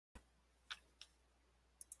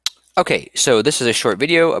Okay, so this is a short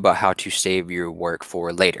video about how to save your work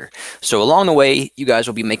for later. So along the way, you guys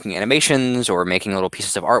will be making animations or making little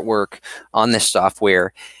pieces of artwork on this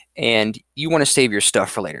software, and you want to save your stuff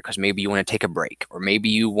for later because maybe you want to take a break, or maybe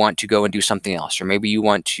you want to go and do something else, or maybe you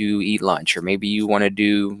want to eat lunch, or maybe you want to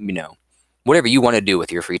do, whatever you want to do with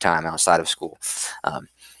your free time outside of school. Um,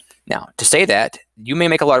 Now, to say that, you may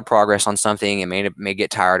make a lot of progress on something and may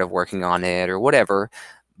get tired of working on it or whatever,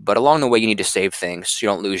 but along the way, you need to save things so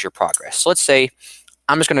you don't lose your progress. So let's say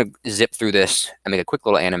I'm just going to zip through this and make a quick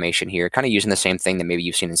little animation here, kind of using the same thing that maybe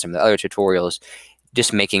you've seen in some of the other tutorials,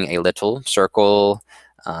 just making a little circle.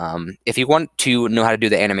 If you want to know how to do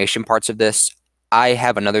the animation parts of this, I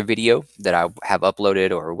have another video that I have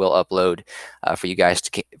uploaded or will upload for you guys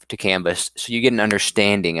to Canvas, so you get an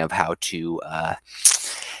understanding of how to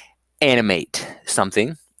animate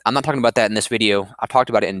something. I'm not talking about that in this video. I talked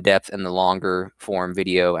about it in depth in the longer form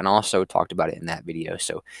video and also talked about it in that video.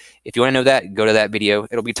 So if you want to know that, go to that video.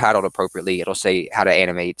 It'll be titled appropriately. It'll say how to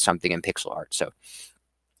animate something in pixel art. So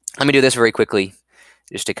let me do this very quickly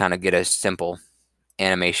just to kind of get a simple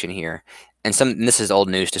animation here. And this is old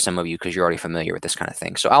news to some of you because you're already familiar with this kind of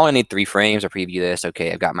thing. So I only need 3 frames. I'll preview this.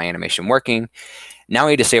 Okay, I've got my animation working. Now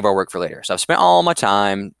we need to save our work for later. So I've spent all my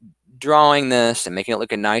time drawing this and making it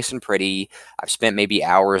look nice and pretty. I've spent maybe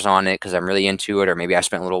hours on it because I'm really into it, or maybe I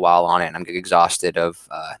spent a little while on it and I'm exhausted of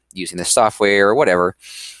using this software or whatever.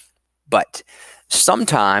 But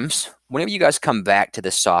sometimes, whenever you guys come back to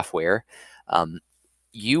this software,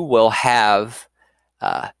 you will have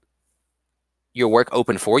your work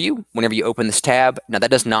open for you whenever you open this tab. Now, that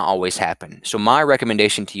does not always happen. So my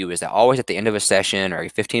recommendation to you is that always at the end of a session or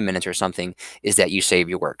 15 minutes or something is that you save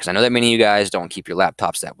your work. Because I know that many of you guys don't keep your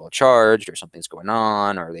laptops that well charged, or something's going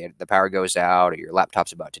on, or the power goes out, or your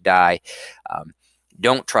laptop's about to die.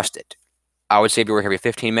 Don't trust it. I would save your work every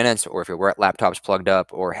 15 minutes, or if your laptop's plugged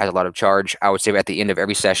up or has a lot of charge, I would save it at the end of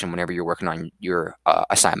every session whenever you're working on your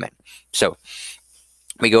assignment. So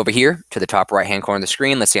we go over here to the top right-hand corner of the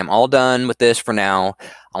screen. Let's say I'm all done with this for now.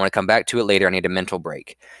 I want to come back to it later. I need a mental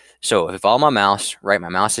break. So if I follow my mouse, right, my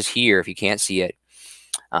mouse is here if you can't see it.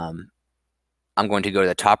 I'm going to go to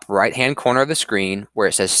the top right-hand corner of the screen where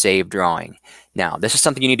it says Save Drawing. Now, this is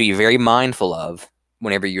something you need to be very mindful of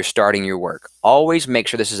whenever you're starting your work. Always make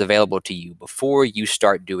sure this is available to you before you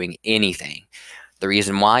start doing anything. The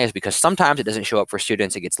reason why is because sometimes it doesn't show up for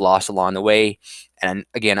students. It gets lost along the way. And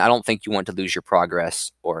again, I don't think you want to lose your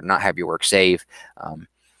progress or not have your work save.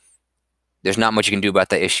 There's not much you can do about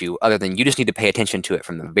the issue other than you just need to pay attention to it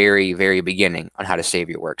from the very, very beginning on how to save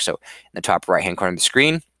your work. So in the top right-hand corner of the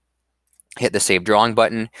screen, hit the Save Drawing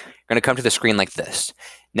button. You're going to come to the screen like this.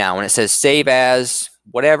 Now, when it says Save As,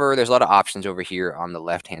 whatever, there's a lot of options over here on the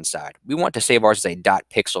left-hand side. We want to save ours as a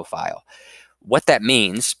 .pixel file. What that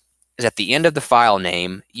means is at the end of the file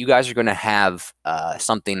name, you guys are going to have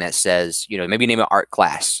something that says, maybe name it art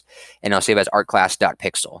class, and it'll save as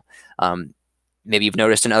artclass.pixel. Maybe you've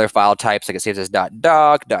noticed in other file types, like it saves as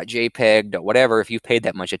 .doc, .jpeg, .whatever, if you've paid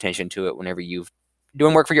that much attention to it whenever you've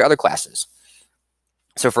doing work for your other classes.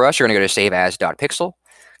 So for us, you're going to go to save as .pixel,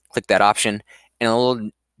 click that option, and a little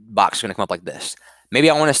box is going to come up like this. Maybe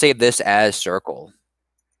I want to save this as circle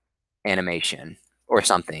animation or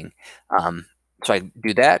something. So I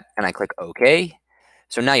do that and I click OK.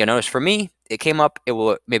 So now you'll notice for me, it came up,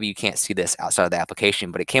 maybe you can't see this outside of the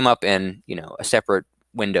application, but it came up in, a separate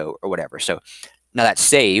window or whatever. So now that's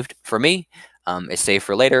saved for me. It's saved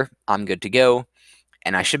for later. I'm good to go.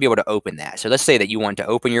 And I should be able to open that. So let's say that you want to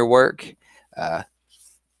open your work.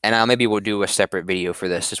 And maybe we'll do a separate video for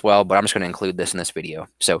this as well, but I'm just going to include this in this video.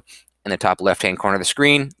 So in the top left-hand corner of the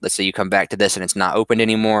screen, let's say you come back to this and it's not opened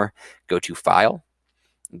anymore. Go to File,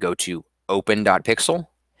 go to Open.pixel.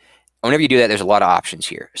 Whenever you do that, there's a lot of options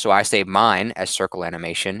here. So I save mine as circle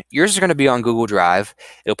animation. Yours is going to be on Google Drive.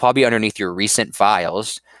 It'll probably be underneath your recent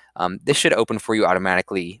files. This should open for you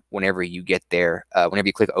automatically whenever you get there, whenever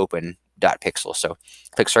you click Open.pixel. So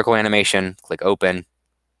click circle animation, click Open,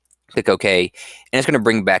 click OK, and it's going to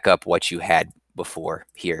bring back up what you had before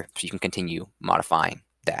here, so you can continue modifying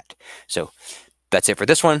that. So that's it for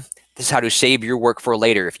this one. This is how to save your work for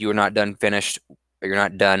later if you are not finished, or you're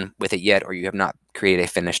not done with it yet, or you have not created a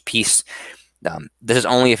finished piece. This is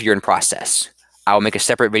only if you're in process. I will make a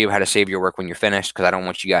separate video of how to save your work when you're finished because I don't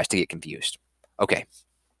want you guys to get confused. Okay.